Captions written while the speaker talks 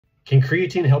Can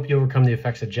creatine help you overcome the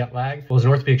effects of jet lag? Well, as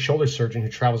an orthopedic shoulder surgeon who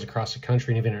travels across the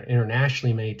country and even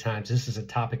internationally many times, this is a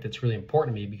topic that's really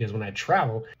important to me because when I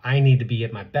travel, I need to be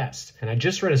at my best. And I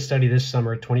just read a study this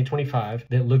summer, 2025,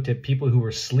 that looked at people who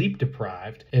were sleep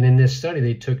deprived. And in this study,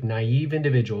 they took naive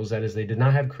individuals, that is, they did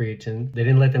not have creatine, they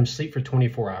didn't let them sleep for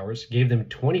 24 hours, gave them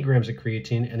 20 grams of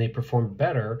creatine, and they performed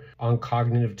better on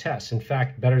cognitive tests. In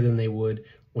fact, better than they would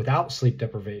without sleep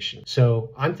deprivation.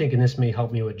 So I'm thinking this may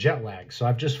help me with jet lag. So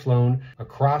I've just flown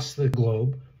across the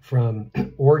globe from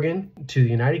Oregon to the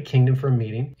United Kingdom for a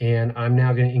meeting, and I'm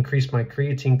now going to increase my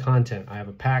creatine content. I have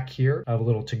a pack here of a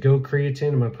little to-go creatine.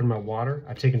 I'm going to put in my water.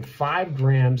 I've taken 5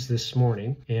 grams this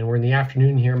morning, and we're in the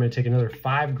afternoon here. I'm going to take another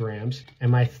 5 grams.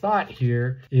 And my thought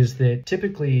here is that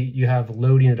typically you have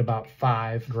loading at about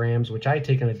 5 grams, which I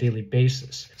take on a daily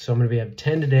basis. So I'm going to have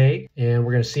 10 today, and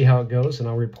we're going to see how it goes, and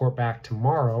I'll report back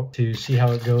tomorrow to see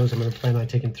how it goes. I'm going to plan on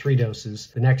taking 3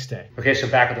 doses the next day. Okay, so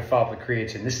back with the follow-up with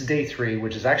creatine. This is day 3,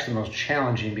 which is actually the most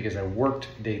challenging because I worked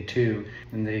day 2,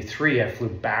 and day 3 I flew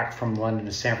back from London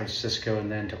to San Francisco and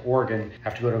then to Oregon. I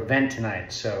have to go to an event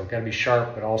tonight, so got to be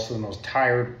sharp, but also the most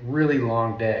tired, really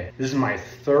long day. This is my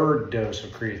 3rd dose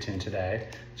of creatine today,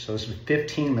 so this is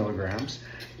 15 milligrams.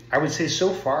 I would say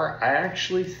so far, I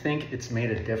actually think it's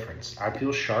made a difference. I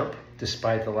feel sharp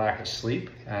despite the lack of sleep.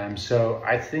 So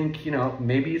I think,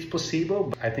 maybe it's placebo,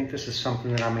 but I think this is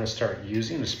something that I'm gonna start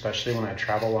using, especially when I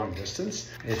travel long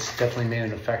distance. It's definitely made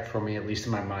an effect for me, at least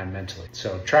in my mind mentally.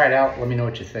 So try it out, let me know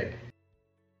what you think.